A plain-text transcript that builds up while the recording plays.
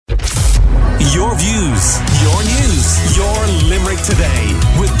Your views, your news, your Limerick Today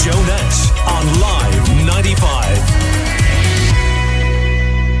with Joe Nash on Live 95.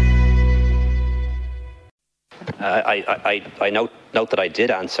 I note that I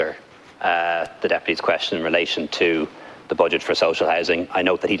did answer the Deputy's question in relation to the budget for social housing. I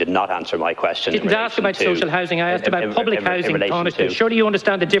note that he did not answer my question. I didn't ask about social housing, I asked about public housing, Taoiseach. Surely you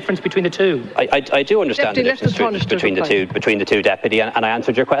understand the difference between the two? I do understand the difference between the two, Deputy, and I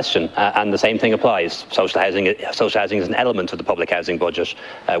answered your question. And the same thing applies. Social housing is an element of the public housing budget,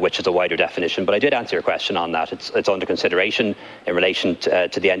 which is a wider definition. But I did answer your question on that. It's under consideration in relation to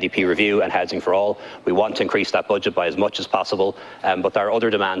the NDP review and Housing for All. We want to increase that budget by as much as possible, but there are other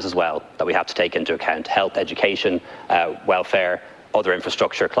demands as well that we have to take into account: health, education, welfare, other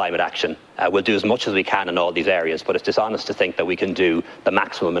infrastructure, climate action. We'll do as much as we can in all these areas, but it's dishonest to think that we can do the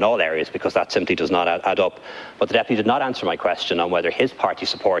maximum in all areas, because that simply does not add up. But the Deputy did not answer my question on whether his party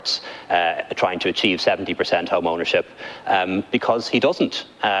supports trying to achieve 70% home ownership, because he doesn't.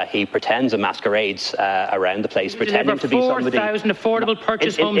 He pretends and masquerades around the place, pretending to be somebody. 4,000 affordable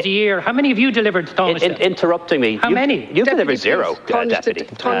purchase homes a year. How many have you delivered, Taoiseach? Interrupting me. How many? You've delivered zero, Deputy.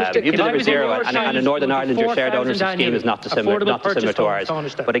 You've delivered zero, and in Northern Ireland your shared ownership scheme is not dissimilar to ours.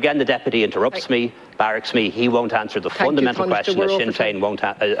 But again, the Deputy interrupts me, barracks me. He won't answer the fundamental question that Sinn Féin won't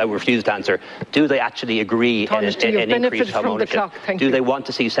refuse to answer. Do they actually agree in increased home ownership? Do they want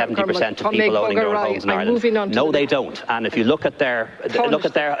to see 70% of people owning their own homes in Ireland? No, they don't. And if you look at their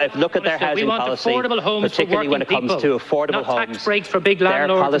housing policy, particularly when it comes to affordable homes, their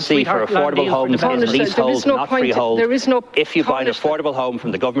policy for affordable homes is leasehold, not freehold. If you buy an affordable home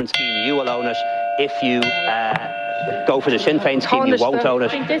from the government scheme, you will own it. If you go for the Sinn Féin scheme, you won't own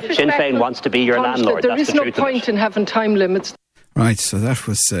it. Sinn Féin wants to be your landlord. There is no point in having time limits. Right, so that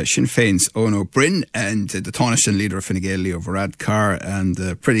was Sinn Féin's Eoin Ó Broin and the Taoiseach leader of Fine Gael, Leo Varadkar, and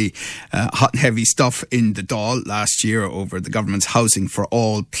pretty hot and heavy stuff in the Dáil last year over the government's Housing for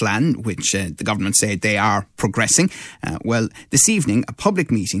All plan, which the government said they are progressing. Well, this evening, a public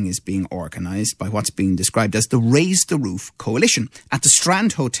meeting is being organised by what's being described as the Raise the Roof Coalition at the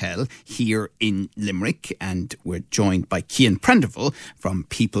Strand Hotel here in Limerick, and we're joined by Cian Prendeville from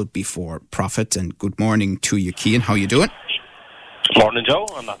People Before Profit. And good morning to you, Cian. How are you doing? Morning, Joe.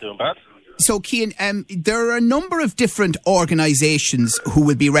 I'm not doing bad. So, Cian, there are a number of different organisations who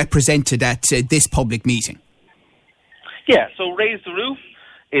will be represented at this public meeting. Yeah, so Raise the Roof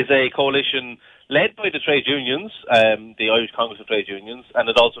is a coalition led by the trade unions, the Irish Congress of Trade Unions, and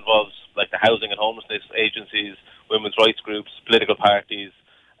it also involves like the housing and homelessness agencies, women's rights groups, political parties,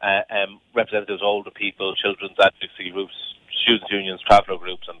 representatives of older people, children's advocacy groups, students' unions, traveller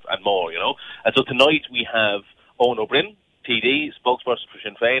groups, and more, you know. And so tonight we have Eoin Ó Broin, TD, spokesperson for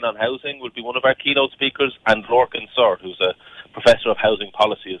Sinn Féin on housing, will be one of our keynote speakers, and Lorcan Surt, who's a professor of housing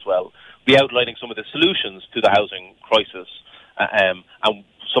policy as well, will be outlining some of the solutions to the housing crisis and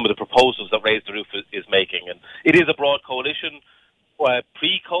some of the proposals that Raise the Roof is making. And it is a broad coalition.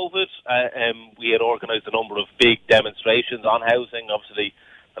 Pre-COVID, we had organised a number of big demonstrations on housing. Obviously,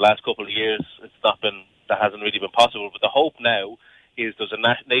 the last couple of years, that hasn't really been possible. But the hope now is there's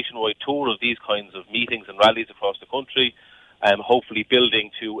a nationwide tour of these kinds of meetings and rallies across the country, hopefully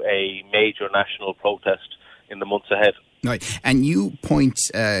building to a major national protest in the months ahead. Right, and you point,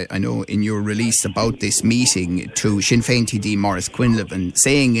 I know, in your release about this meeting to Sinn Féin TD Maurice Quinlivan,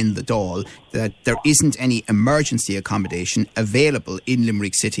 saying in the Dáil that there isn't any emergency accommodation available in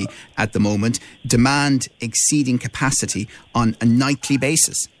Limerick City at the moment, demand exceeding capacity on a nightly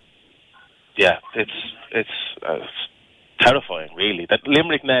basis. Yeah, it's terrifying, really, that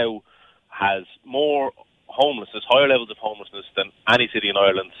Limerick now has more homelessness, higher levels of homelessness than any city in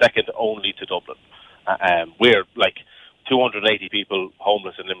Ireland, second only to Dublin. We're like 280 people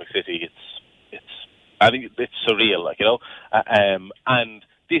homeless in Limerick City. I think it's surreal, like, you know. And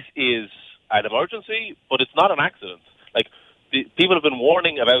this is an emergency, but it's not an accident. Like, people have been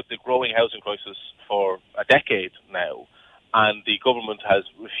warning about the growing housing crisis for a decade now, and the government has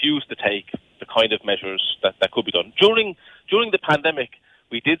refused to take the kind of measures that could be done. During the pandemic,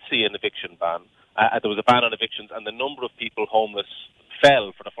 we did see an eviction ban. There was a ban on evictions, and the number of people homeless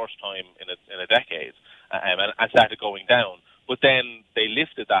fell for the first time in a decade, and started going down. But then they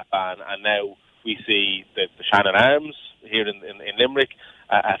lifted that ban, and now we see the Shannon Arms here in Limerick,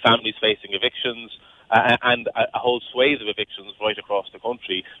 families facing evictions, and a whole swathe of evictions right across the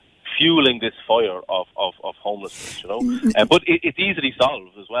country. fueling this fire of homelessness, but it's easily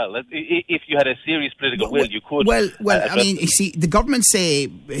solved as well. If you had a serious political will, you could. Well, I mean, you see, the government say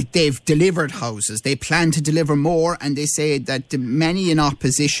they've delivered houses. They plan to deliver more, and they say that many in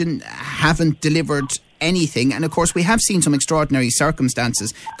opposition haven't delivered anything. And of course, we have seen some extraordinary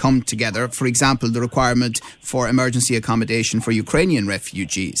circumstances come together. For example, the requirement for emergency accommodation for Ukrainian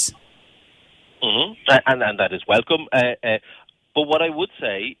refugees. Mm-hmm. And that is welcome. But what I would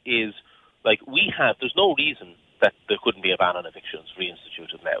say is, there's no reason that there couldn't be a ban on evictions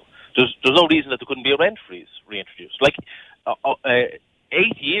reinstituted now. There's no reason that there couldn't be a rent freeze reintroduced. 8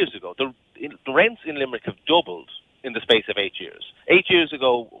 years ago, the rents in Limerick have doubled in the space of 8 years. 8 years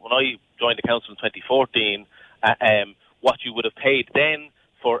ago, when I joined the council in 2014, what you would have paid then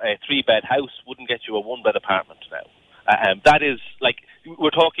for a 3-bed house wouldn't get you a 1-bed apartment now. That is,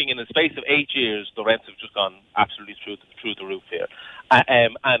 we're talking in the space of 8 years, the rents have just gone absolutely through the roof here.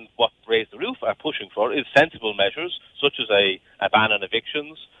 And what Raise the Roof are pushing for is sensible measures, such as a ban on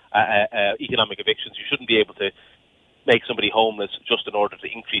evictions, economic evictions. You shouldn't be able to make somebody homeless just in order to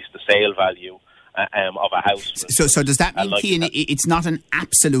increase the sale value of a house. So does that mean, Cian, it's not an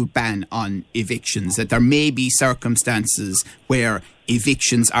absolute ban on evictions, that there may be circumstances where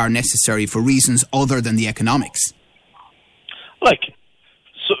evictions are necessary for reasons other than the economics?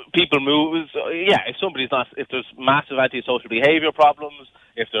 So people move. If there's massive antisocial behaviour problems,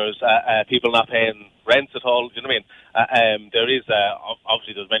 if there's people not paying rents at all, do you know what I mean? There is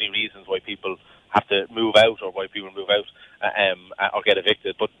obviously there's many reasons why people have to move out or why people move out or get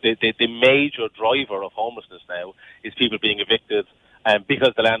evicted. But the major driver of homelessness now is people being evicted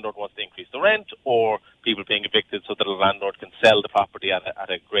because the landlord wants to increase the rent, or people being evicted so that the landlord can sell the property at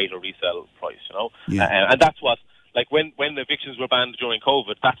a greater resale price. Yeah. And that's what. When evictions were banned during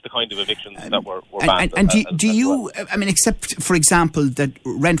COVID, that's the kind of evictions that were banned. And do you, except, for example, that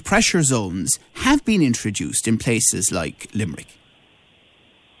rent pressure zones have been introduced in places like Limerick?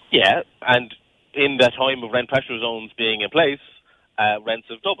 Yeah, and in the time of rent pressure zones being in place, rents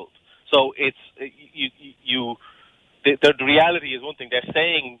have doubled. So it's, the reality is one thing. They're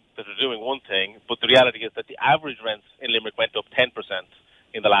saying that they're doing one thing, but the reality is that the average rents in Limerick went up 10%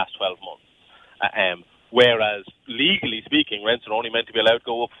 in the last 12 months. Whereas, legally speaking, rents are only meant to be allowed to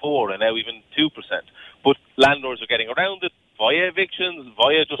go up 4% and now even 2%. But landlords are getting around it via evictions,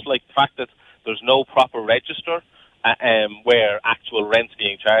 via just the fact that there's no proper register where actual rents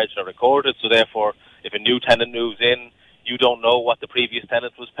being charged are recorded. So therefore, if a new tenant moves in, you don't know what the previous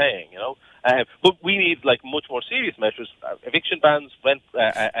tenant was paying, But we need much more serious measures, eviction bans,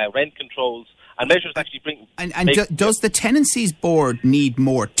 rent controls, and measures that actually bring... Does the Tenancies Board need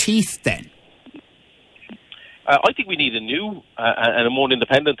more teeth then? I think we need a new and a more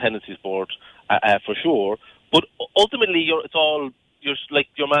independent tenancies board for sure. But ultimately, you're like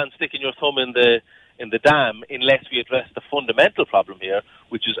your man sticking your thumb in the dam unless we address the fundamental problem here,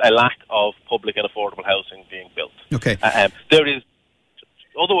 which is a lack of public and affordable housing being built. Okay. There is.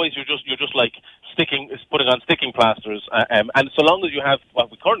 Otherwise, you're just putting on sticking plasters. And so long as you have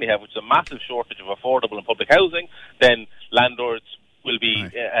what we currently have, which is a massive shortage of affordable and public housing, then landlords will be,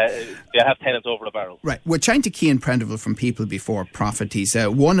 they'll have tenants over the barrel. Right. We're chatting to Cian Prendeville from People Before Profit. He's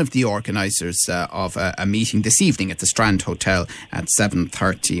one of the organisers of a meeting this evening at the Strand Hotel at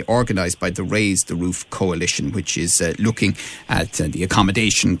 7:30, organised by the Raise the Roof Coalition, which is looking at the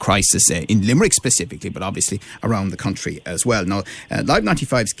accommodation crisis in Limerick specifically, but obviously around the country as well. Now, Live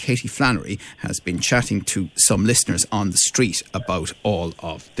 95's Katie Flannery has been chatting to some listeners on the street about all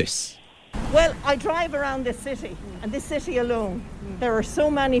of this. Well, I drive around this city, and this city alone, there are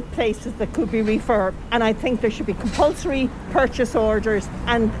so many places that could be refurbed, and I think there should be compulsory purchase orders,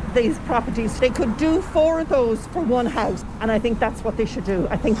 and these properties, they could do 4 of those for one house, and I think that's what they should do.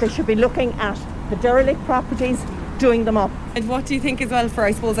 I think they should be looking at the derelict properties, doing them up. And what do you think as well for,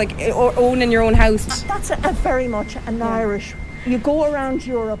 I suppose, owning your own house? That's very much an Irish. You go around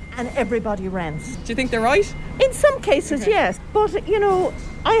Europe and everybody rents. Do you think they're right? In some cases, yes. But,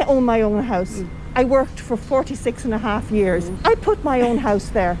 I own my own house. I worked for 46 and a half years. I put my own house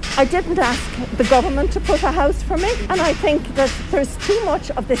there. I didn't ask the government to put a house for me. And I think that there's too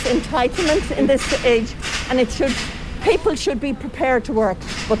much of this entitlement in this age, and people should be prepared to work.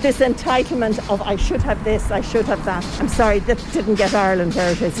 But this entitlement of I should have this, I should have that. I'm sorry, that didn't get Ireland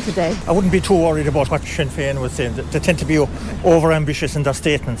where it is today. I wouldn't be too worried about what Sinn Féin was saying. They tend to be over-ambitious in their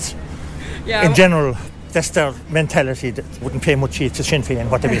statements. Yeah. In general, that's their mentality. That wouldn't pay much heed to Sinn Féin,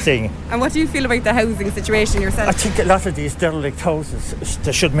 what they be saying. And what do you feel about the housing situation yourself? I think a lot of these derelict houses,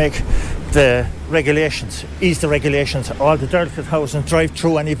 they should make the regulations, ease the regulations. All the derelict houses drive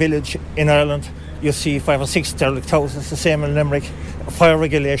through any village in Ireland, you see 5 or 6 derelict houses, the same in Limerick. Fire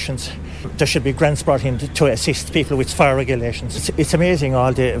regulations. There should be grants brought in to assist people with fire regulations. It's amazing,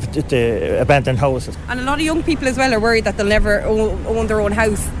 all the abandoned houses. And a lot of young people as well are worried that they'll never own their own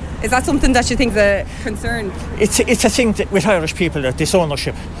house. Is that something that you think is a concern? It's a thing with Irish people, that this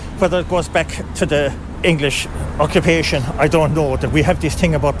ownership, whether it goes back to the English occupation, I don't know, that we have this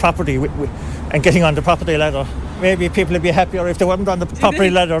thing about property and getting on the property ladder. Maybe people would be happier if they weren't on the property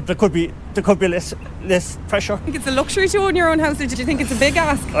ladder. There could be less pressure. Do you think it's a luxury to own your own house, or do you think it's a big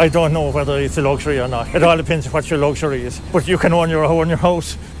ask? I don't know whether it's a luxury or not. It all depends on what your luxury is. But you can own your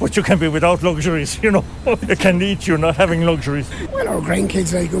house, but you can be without luxuries, you know. It can eat you not having luxuries. Well, our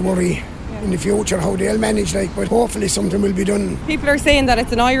grandkids, like, will worry in the future how they'll manage, like, but hopefully something will be done. People are saying that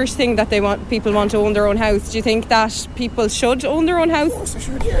it's an Irish thing that people want to own their own house. Do you think that people should own their own house? Of course they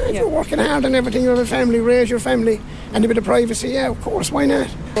should, yeah. If you're working hard and everything, you have a family, raise your family, and a bit of privacy, yeah, of course, why not?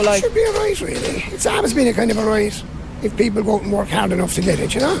 It should be a right, really. It's always been a kind of a right if people go out and work hard enough to get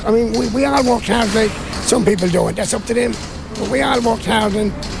it, you know? I mean, we all worked hard, like, some people don't, that's up to them. But we all worked hard,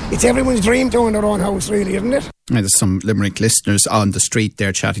 and it's everyone's dream to own their own house, really, isn't it? There's some Limerick listeners on the street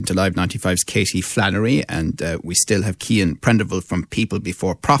there chatting to Live 95's Katie Flannery, and we still have Cian Prendeville from People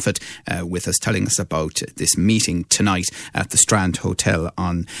Before Profit with us, telling us about this meeting tonight at the Strand Hotel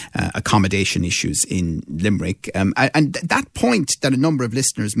on accommodation issues in Limerick. And that point that a number of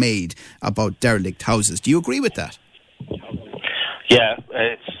listeners made about derelict houses, do you agree with that? Yeah,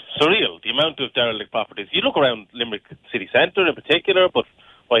 it's surreal, the amount of derelict properties. You look around Limerick city centre in particular, but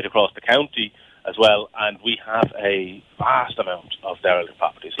right across the county as well, and we have a vast amount of derelict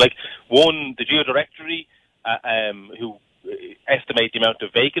properties. Like the Geodirectory, who estimate the amount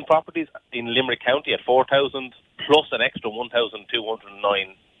of vacant properties in Limerick County at 4,000, plus an extra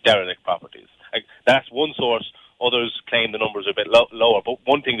 1,209 derelict properties. Like, that's one source. Others claim the numbers are a bit lower, but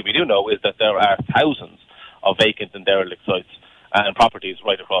one thing that we do know is that there are thousands of vacant and derelict sites and properties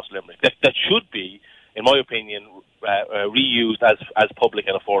right across Limerick that should be, in my opinion, reused as public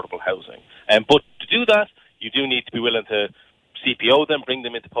and affordable housing. But to do that, you do need to be willing to CPO them, bring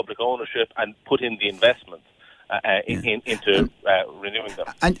them into public ownership, and put in the investment into renewing them.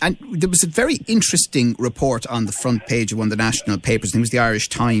 And there was a very interesting report on the front page of one of the national papers, and it was the Irish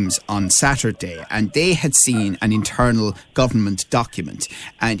Times on Saturday, and they had seen an internal government document,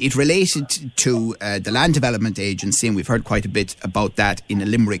 and it related to the Land Development Agency, and we've heard quite a bit about that in a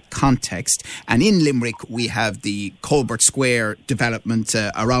Limerick context. And in Limerick we have the Colbert Square development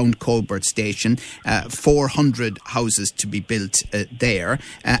around Colbert Station, 400 houses to be built there,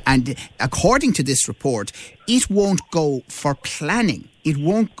 and according to this report, it won't go for planning. It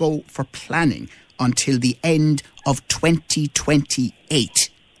won't go for planning until the end of 2028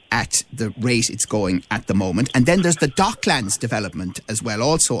 at the rate it's going at the moment. And then there's the Docklands development as well,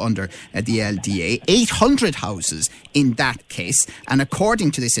 also under the LDA. 800 houses in that case. And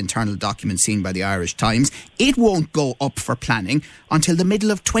according to this internal document seen by the Irish Times, it won't go up for planning until the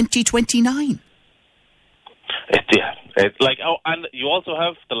middle of 2029. And you also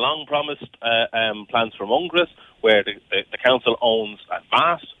have the long-promised plans for Mungras, where the council owns a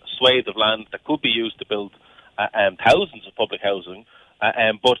vast swathe of land that could be used to build thousands of public housing,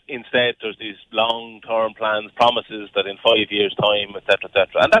 but instead there's these long-term plans, promises that in 5 years' time, etc.,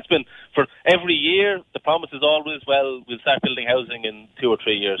 etc. And that's been, for every year, the promise is always, well, we'll start building housing in 2 or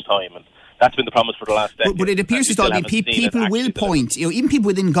 3 years' time, and that's been the promise for the last decade. But it appears as though people will point, even people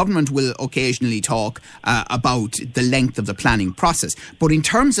within government will occasionally talk about the length of the planning process. But in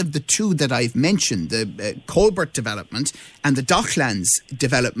terms of the two that I've mentioned, the Colbert development and the Docklands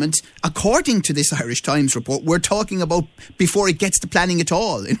development, according to this Irish Times report, we're talking about before it gets to planning at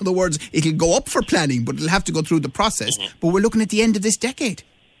all. In other words, it'll go up for planning, but it'll have to go through the process. Mm-hmm. But we're looking at the end of this decade.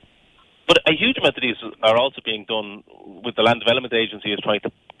 But a huge amount of these are also being done with the Land Development Agency is trying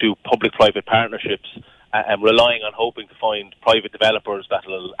to do public-private partnerships and relying on hoping to find private developers that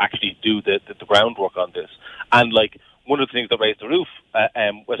will actually do the groundwork on this. And like one of the things that raised the roof, as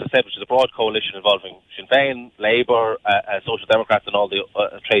I said, which is a broad coalition involving Sinn Féin, Labour, Social Democrats and all the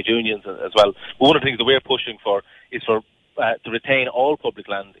trade unions as well. But one of the things that we're pushing for is for to retain all public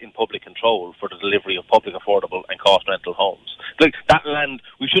land in public control for the delivery of public, affordable and cost rental homes. Like that land,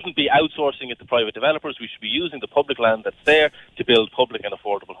 we shouldn't be outsourcing it to private developers. We should be using the public land that's there to build public and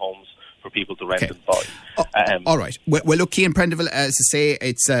affordable homes for people to rent and buy. All right. Well, look, Cian Prendeville, as I say,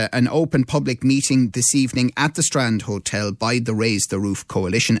 it's an open public meeting this evening at the Strand Hotel by the Raise the Roof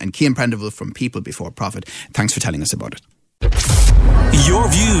Coalition. And Cian Prendeville from People Before Profit, thanks for telling us about it. Your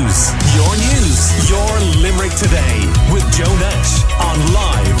views, your news, your Limerick Today with Joe Nash on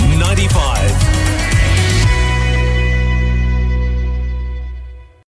Live 95.